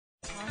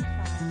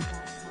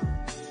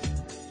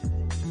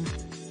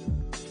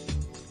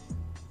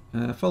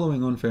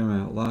Following on from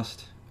our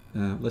last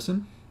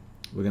lesson,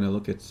 we're going to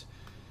look at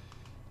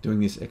doing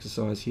this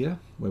exercise here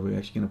where we're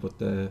actually going to put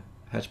the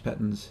hatch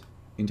patterns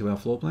into our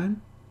floor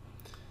plan.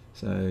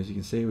 So as you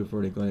can see, we've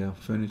already got our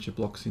furniture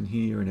blocks in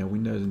here and our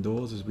windows and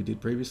doors as we did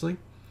previously.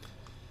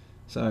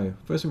 So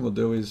first thing we'll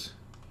do is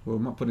we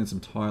might put in some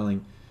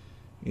tiling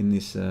in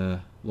this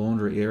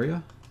laundry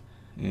area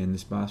and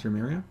this bathroom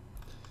area.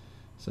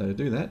 So to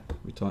do that,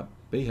 we type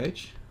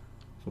BH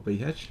for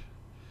BH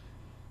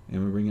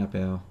and we bring up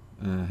our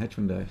hatch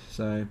window.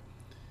 So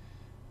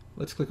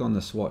let's click on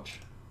the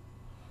swatch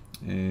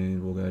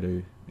and we'll go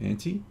to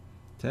ANSI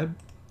tab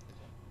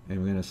and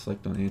we're going to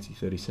select on ANSI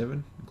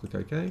 37 and click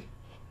OK,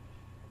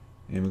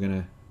 and we're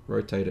going to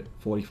rotate it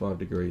 45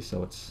 degrees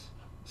so it's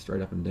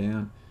straight up and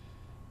down,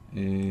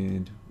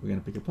 and we're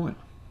going to pick a point.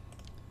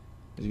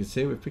 As you can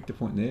see, we've picked a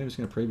point there. I'm just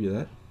going to preview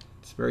that.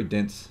 It's very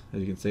dense. As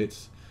you can see,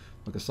 it's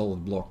like a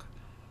solid block.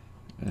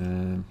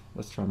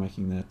 Let's try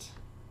making that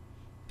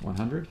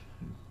 100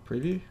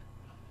 preview.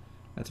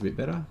 That's a bit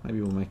better. Maybe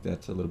we'll make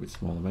that a little bit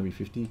smaller, maybe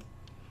 50.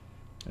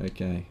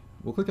 Okay,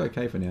 we'll click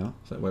OK for now,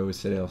 so that way we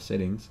set our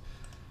settings.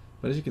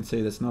 But as you can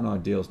see, that's not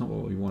ideal. It's not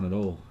what we want at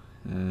all.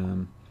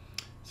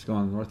 It's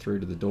gone right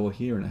through to the door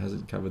here and it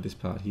hasn't covered this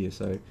part here.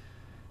 So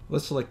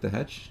let's select the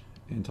hatch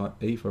and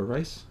type E for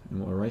erase, and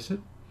we'll erase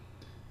it.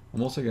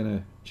 I'm also going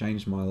to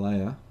change my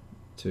layer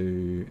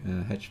to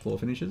hatch floor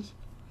finishes.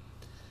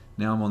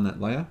 Now I'm on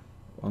that layer.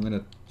 I'm going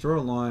to draw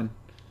a line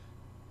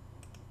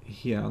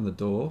here on the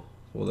door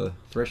for the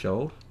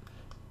threshold,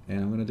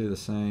 and I'm going to do the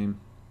same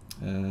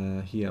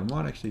here. I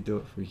might actually do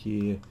it from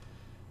here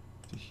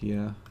to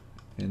here,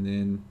 and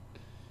then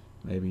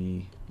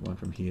maybe one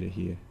from here to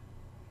here.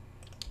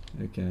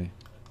 Okay.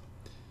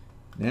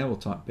 Now we'll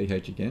type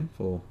BH again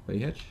for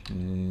BH,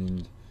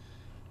 and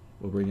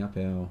we'll bring up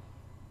our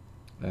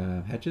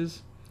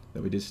hatches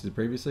that we did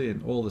previously,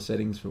 and all the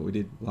settings for what we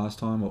did last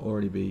time will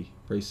already be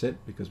preset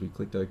because we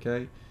clicked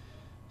OK.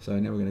 So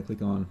now we're going to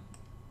click on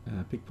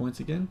pick points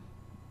again.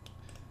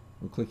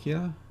 We'll click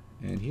here,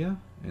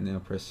 and now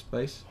press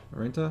space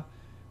or enter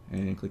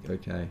and click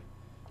OK,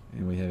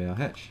 and we have our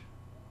hatch.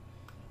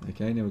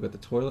 Okay, now we've got the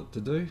toilet to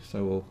do,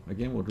 so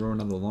we'll draw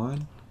another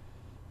line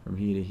from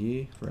here to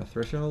here for our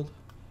threshold.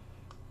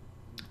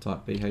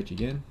 Type BH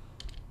again,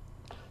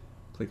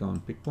 click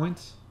on pick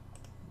points,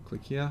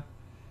 click here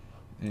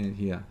and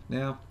here.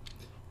 Now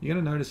you're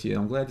going to notice here,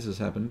 I'm glad this has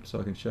happened so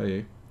I can show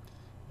you.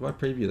 If I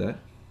preview that,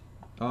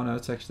 oh no,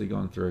 it's actually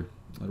gone through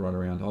right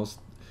around. I was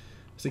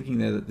thinking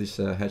there that this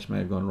hatch may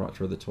have gone right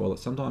through the toilet.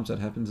 Sometimes that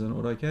happens in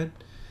AutoCAD.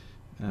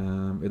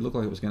 It looked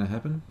like it was going to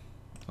happen.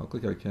 I'll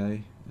click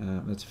OK,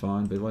 that's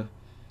fine, but if I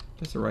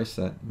just erase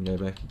that and go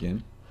back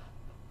again,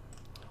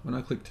 when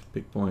I clicked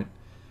pick point,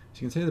 as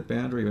you can see the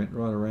boundary went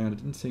right around. It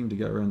didn't seem to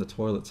go around the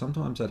toilet.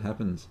 Sometimes that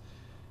happens,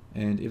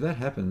 and if that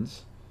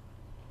happens,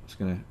 I'm just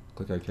going to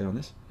click OK on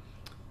this.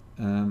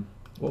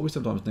 What we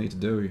sometimes need to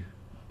do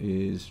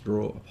is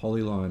draw a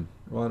polyline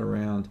right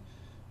around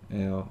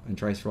and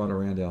trace right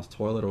around our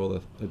toilet or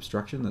the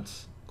obstruction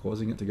that's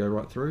causing it to go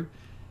right through.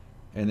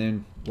 And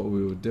then what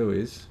we would do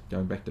is,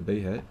 going back to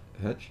BH,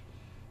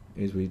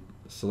 is we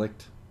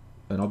select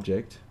an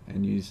object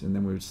and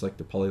then we would select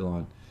the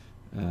polyline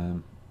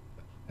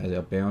as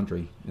our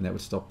boundary, and that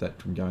would stop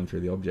that from going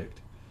through the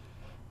object.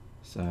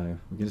 So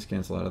we can just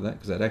cancel out of that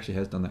because that actually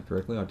has done that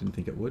correctly. I didn't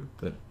think it would,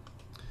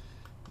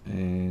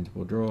 and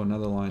we'll draw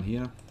another line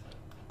here.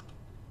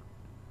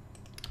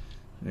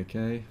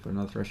 Okay, for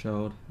another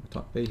threshold, we'll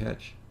type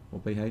BH or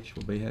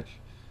BH,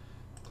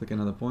 click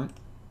another point,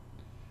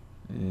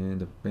 and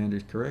the boundary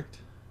is correct.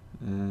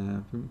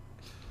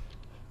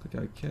 Click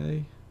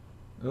OK.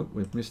 Oh,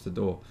 we've missed the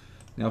door.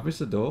 Now I've missed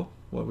the door.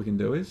 What we can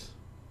do is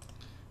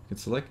we can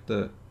select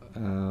the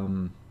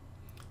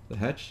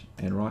hatch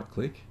and right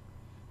click,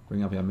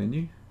 bring up our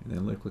menu, and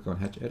then left click on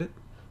hatch edit,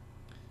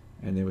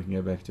 and then we can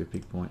go back to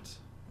pick points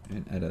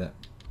and add that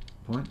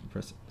point,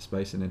 press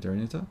space and enter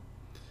and enter.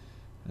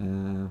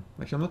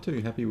 Actually, I'm not too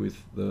happy with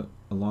the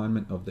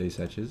alignment of these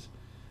hatches,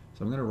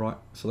 so I'm going to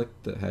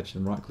select the hatch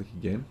and right click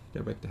again,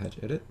 go back to hatch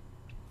edit,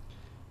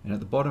 and at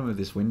the bottom of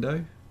this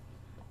window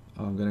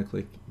I'm going to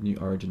click new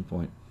origin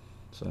point.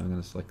 So I'm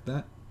going to select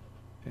that,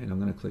 and I'm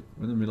going to click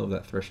in the middle of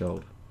that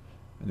threshold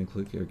and then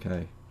click OK.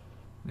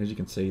 And as you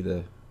can see,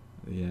 the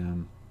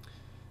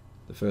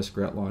first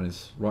grout line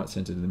is right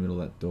centered in the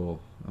middle of that door.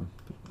 I'm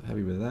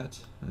happy with that.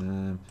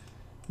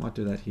 Might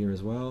do that here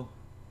as well.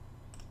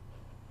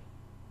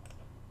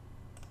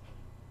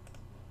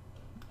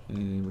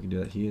 And we can do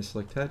that here.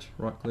 Select hatch,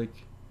 right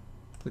click,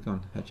 click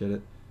on hatch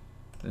edit,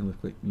 then we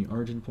click new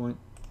origin point,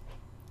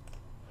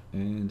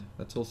 and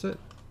that's all set.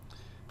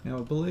 Now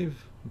I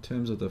believe in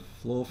terms of the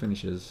floor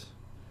finishes,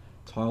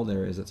 tiled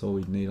areas, that's all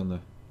we need on the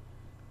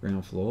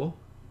ground floor.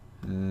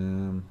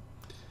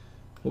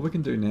 What we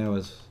can do now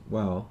as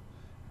well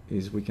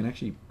is we can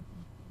actually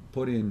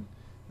put in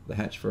the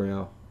hatch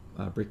for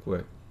our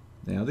brickwork.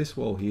 Now this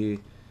wall here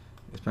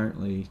is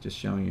apparently just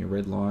showing a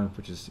red line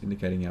which is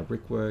indicating our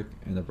brickwork,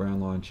 and the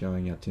brown line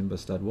showing our timber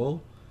stud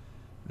wall.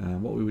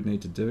 What we would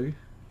need to do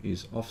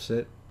is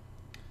offset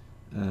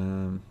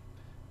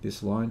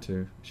this line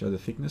to show the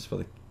thickness for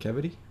the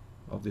cavity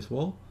of this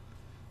wall.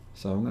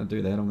 So I'm going to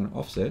do that. I'm going to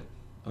offset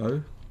O,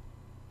 and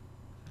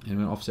I'm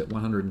going to offset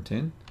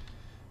 110.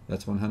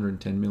 That's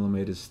 110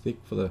 millimeters thick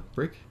for the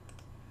brick.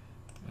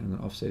 And I'm going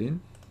to offset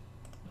in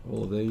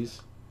all of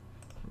these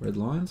red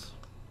lines.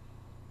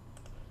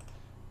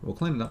 We'll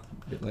clean it up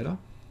a bit later.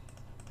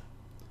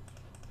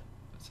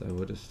 So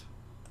we'll just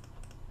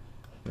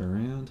go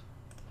around.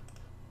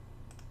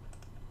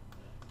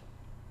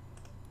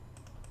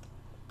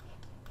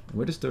 And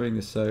we're just doing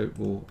this so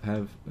we'll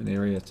have an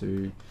area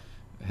to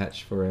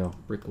hatch for our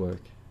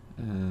brickwork.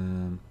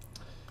 I'll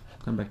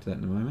come back to that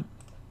in a moment.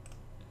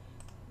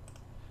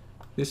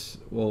 This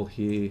wall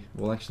here,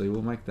 well actually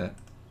we'll make that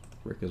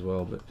brick as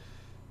well, but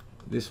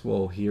this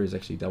wall here is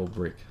actually double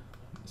brick.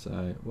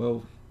 So,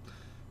 well,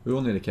 we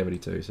will need a cavity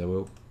too, so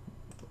we'll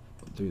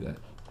do that.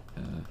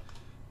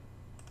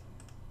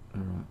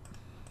 Alright.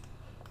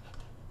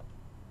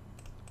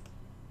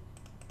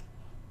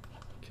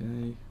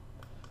 Okay,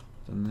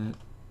 done that.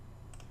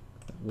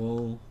 That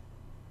wall,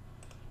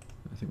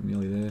 I think we're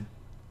nearly there.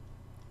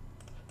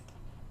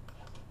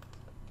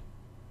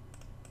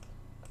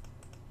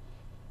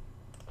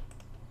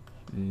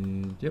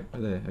 And yep, we're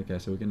there. Okay,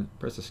 so we're going to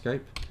press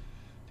escape to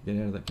get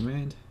out of that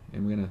command,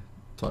 and we're going to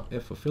type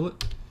F for fillet.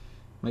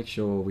 Make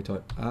sure we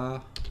type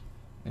R,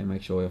 and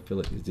make sure our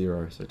fillet is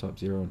 0. So type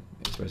 0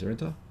 and space or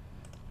enter,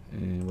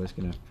 and we're just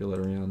going to fill it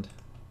around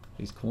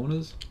these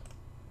corners.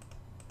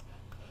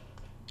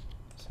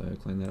 So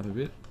clean that up a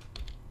bit.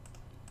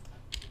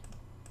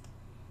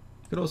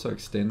 You could also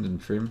extend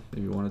and trim if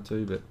you wanted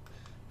to, but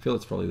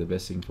fillet's probably the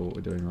best thing for what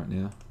we're doing right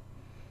now.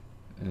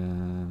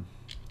 Now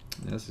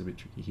this is a bit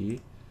tricky here.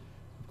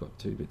 I've got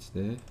 2 bits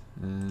there.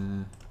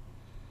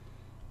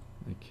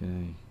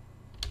 Okay,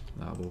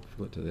 we'll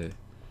fill it to there.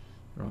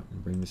 Right,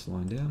 and bring this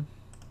line down.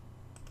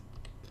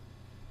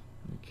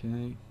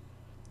 Okay,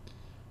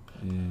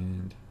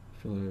 and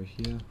fill it over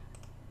here.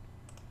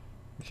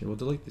 Actually, we'll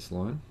delete this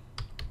line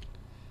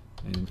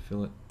and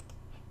fill it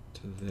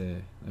to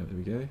there. There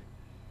we go.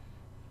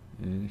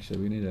 And actually,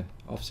 we need to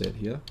offset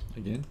here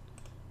again,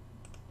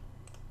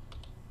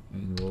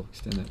 and we'll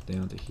extend that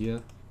down to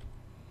here.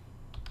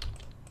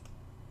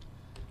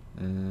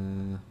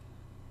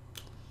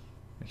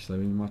 Actually,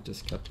 we might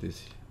just cut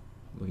this,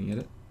 looking at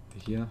it, to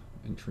here,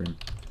 and trim,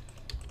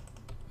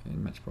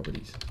 and match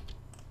properties.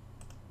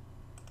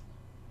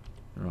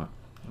 Alright,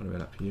 what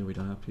about up here? We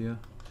don't up here.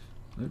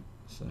 Nope,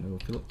 so we'll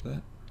fill it to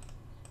that.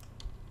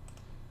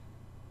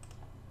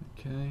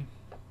 Okay,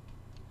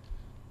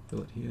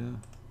 fill it here.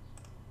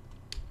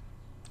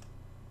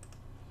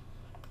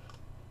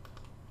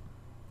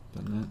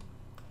 Done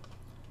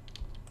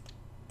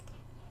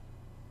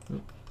that.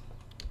 Oop.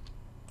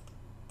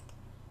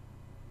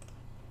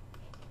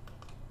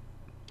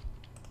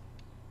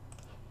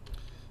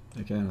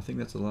 Okay, and I think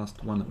that's the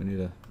last one that we need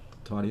to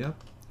tidy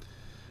up.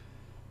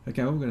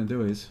 Okay, what we're going to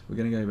do is we're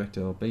going to go back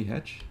to our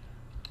BH,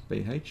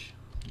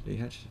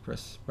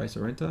 press space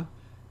or enter.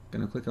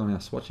 Going to click on our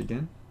swatch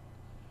again,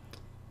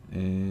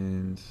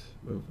 and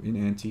we're in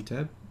ANSI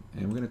tab,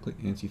 and we're going to click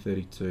ANSI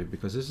 32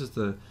 because this is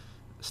the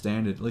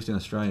standard, at least in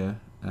Australia,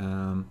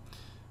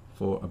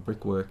 for a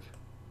brickwork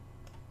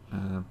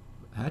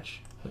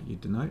hatch that you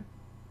denote.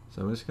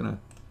 So we're just going to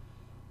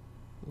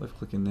left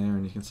click in there,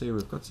 and you can see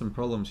we've got some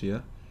problems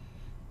here.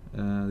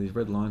 These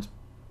red lines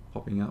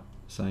popping up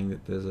saying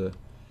that there's a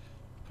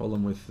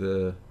problem with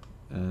the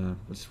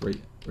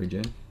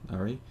regen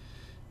RE,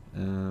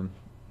 that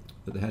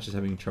the hatch is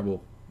having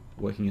trouble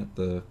working at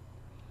the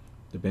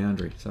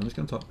boundary. So I'm just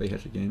going to type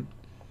BH again.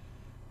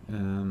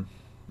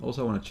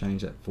 Also want to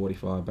change that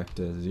 45 back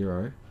to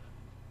 0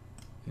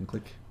 and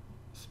click.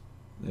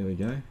 There we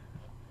go.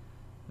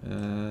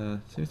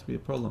 Seems to be a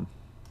problem.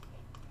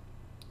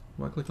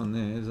 If I click on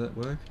there, does that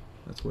work?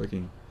 That's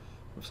working.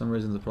 For some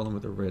reason there's a problem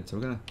with the red, so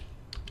we're going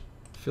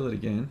to fill it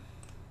again,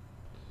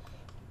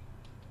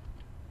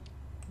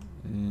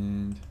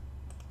 and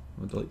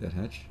we'll delete that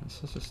hatch.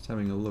 So just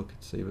having a look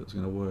to see if it's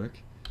going to work,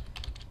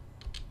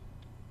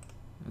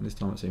 and this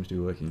time it seems to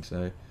be working.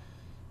 So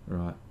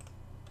right,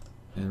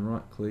 and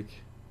right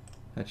click,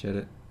 hatch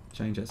edit,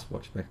 change that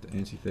swatch back to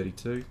ANSI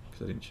 32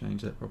 because I didn't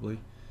change that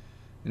properly.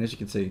 And as you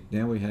can see,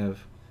 now we have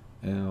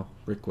our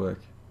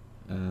brickwork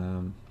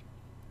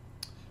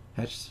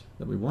hatch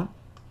that we want.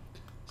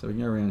 So we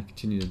can go around and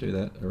continue to do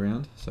that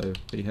around. So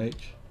BH,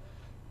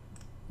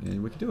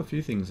 and we can do a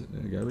few things.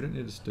 There we go. We don't need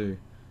to just do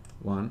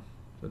one,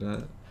 but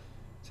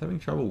it's having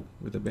trouble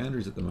with the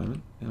boundaries at the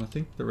moment. And I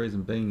think the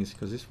reason being is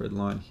because this red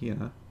line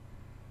here,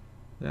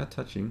 they are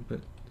touching,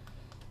 but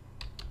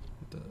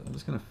I'm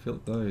just going to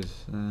fill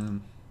those.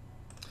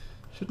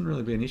 Shouldn't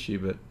really be an issue,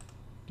 but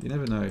you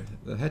never know.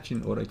 The hatch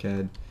in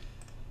AutoCAD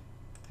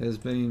has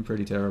been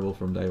pretty terrible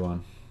from day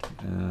one.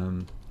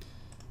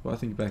 Well, I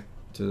think back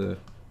to the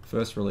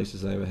first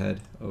releases they ever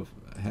had of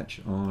hatch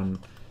on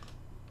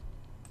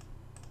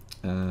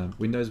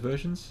Windows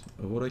versions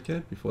of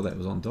AutoCAD. Before that, it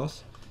was on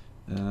DOS.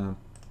 The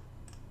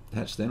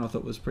hatch then I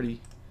thought was pretty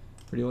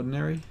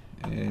ordinary,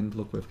 and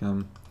look, we've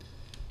come,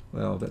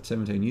 well, about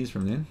 17 years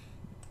from then.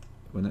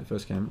 when that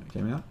first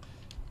came out,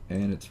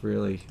 and it's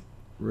really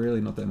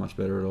not that much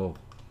better at all.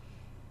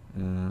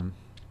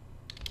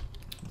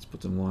 Let's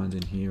put some lines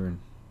in here and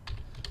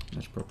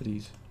match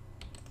properties.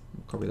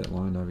 We'll copy that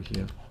line over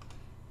here.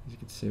 As you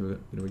can see, we've got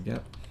a bit of a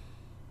gap.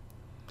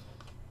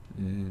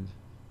 And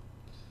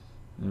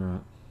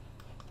alright,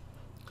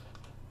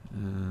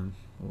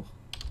 we'll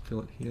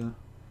fill it here.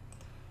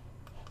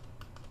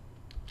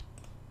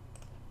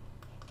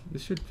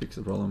 This should fix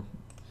the problem.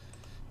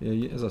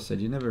 Yeah, as I said,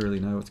 you never really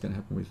know what's going to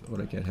happen with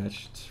AutoCAD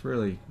Hatch. It's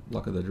really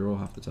luck of the draw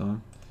half the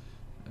time.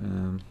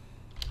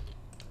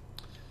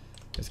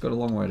 It's got a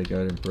long way to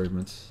go to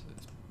improvements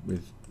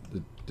with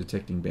the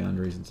detecting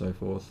boundaries and so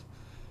forth.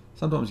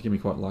 Sometimes you can be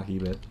quite lucky,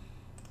 but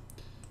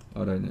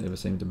I don't ever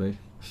seem to be.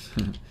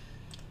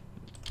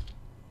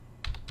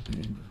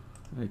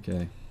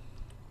 Okay,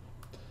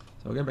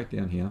 so I'll go back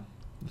down here.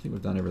 I think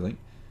we've done everything.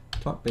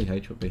 Type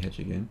BH or BH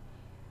again.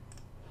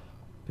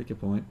 Pick a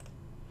point,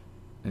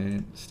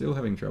 and still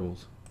having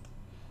troubles.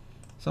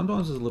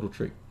 Sometimes there's a little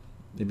trick.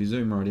 If you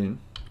zoom right in,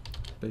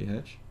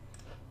 BH,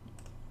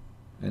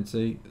 and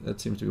see, that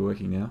seems to be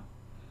working now.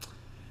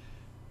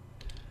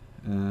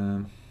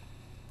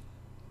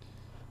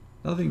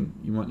 Another thing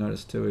you might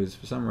notice too is,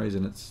 for some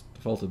reason, it's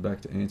defaulted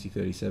back to ANSI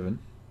 37.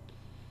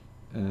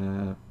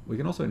 We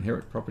can also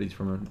inherit properties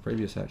from a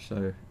previous hatch,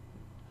 so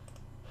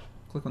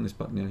click on this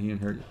button down here,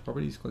 inherit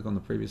properties, click on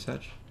the previous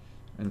hatch,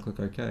 and click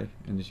OK,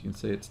 and as you can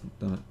see, it's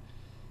done it.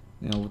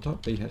 Now we'll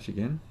type B hatch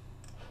again,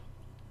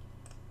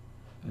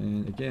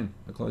 and again,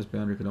 a closed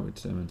boundary could not be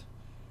determined.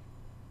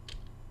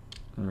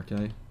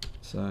 Okay,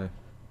 so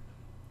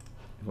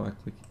if I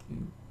click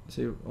in,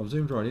 see, I've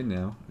zoomed right in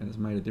now, and it's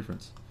made a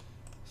difference.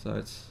 So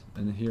it's,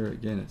 and here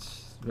again,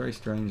 it's very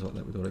strange like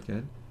that with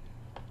AutoCAD.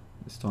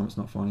 This time it's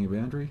not finding a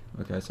boundary.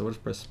 Okay, so we'll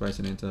just press space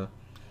and enter.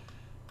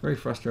 Very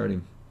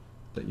frustrating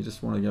that you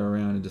just want to go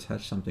around and just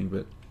hatch something,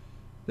 but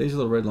these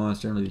little red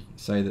lines generally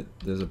say that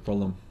there's a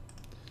problem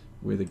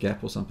with a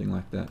gap or something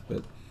like that,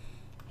 but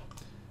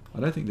I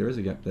don't think there is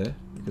a gap there,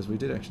 because we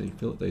did actually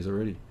fillet these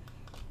already.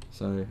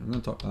 So I'm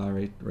going to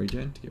type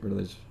regen to get rid of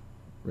those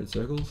red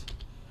circles.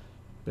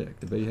 Back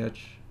to B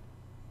hatch,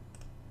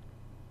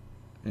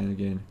 and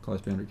again,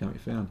 closed boundary can't be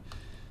found.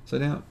 So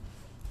now,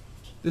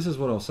 this is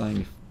what I was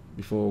saying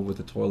before with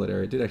the toilet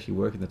area. It did actually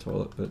work in the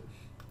toilet, but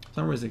for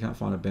some reason I can't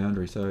find a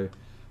boundary. So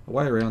a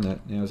way around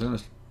that now is I'm going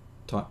to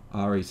type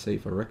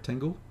REC for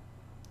rectangle,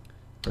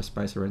 press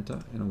space or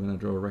enter, and I'm going to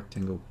draw a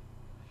rectangle.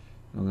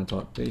 And I'm going to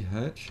type B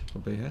hatch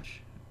or B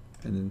hatch,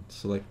 and then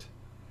select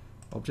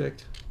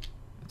object,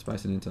 and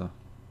space and enter,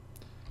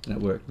 and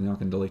it worked. Now I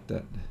can delete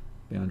that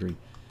boundary.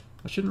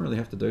 I shouldn't really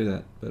have to do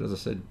that, but as I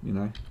said, you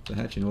know, the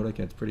hatch in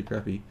AutoCAD's pretty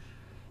crappy.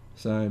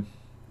 So I'm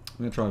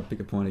going to try and pick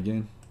a point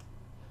again.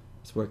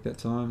 It's worked that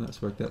time,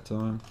 that's worked that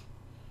time.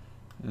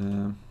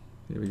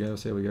 Here we go,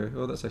 see how we go.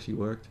 Oh, that's actually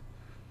worked.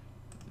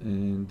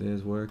 And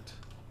there's worked.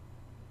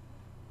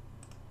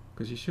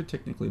 Because you should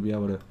technically be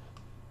able to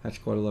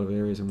hatch quite a lot of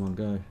areas in one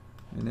go.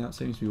 And now it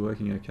seems to be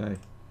working okay.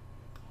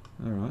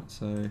 Alright,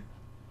 so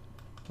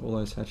all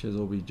those hatches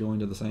will be joined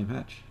to the same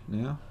hatch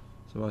now.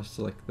 So I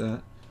select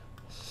that,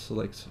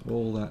 selects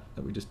all that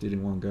we just did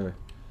in one go.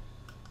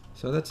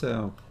 So that's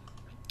our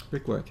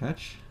brickwork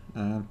hatch.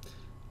 I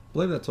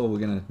believe that's all we're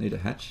going to need to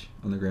hatch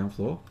on the ground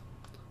floor.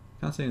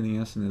 Can't see anything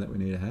else in there that we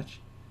need to hatch.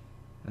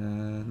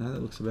 No,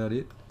 that looks about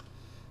it.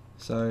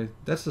 So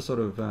that's the sort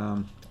of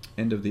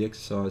end of the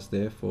exercise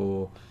there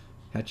for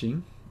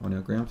hatching on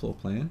our ground floor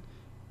plan,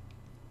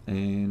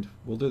 and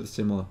we'll do the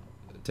similar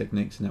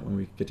techniques in that when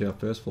we get to our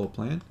first floor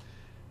plan.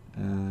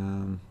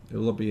 It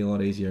will be a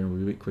lot easier and will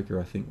be a bit quicker,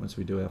 I think, once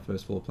we do our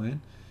first floor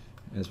plan,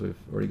 as we've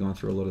already gone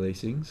through a lot of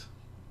these things.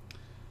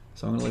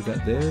 So I'm going to leave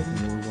that there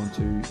and we'll move on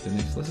to the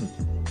next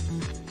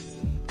lesson.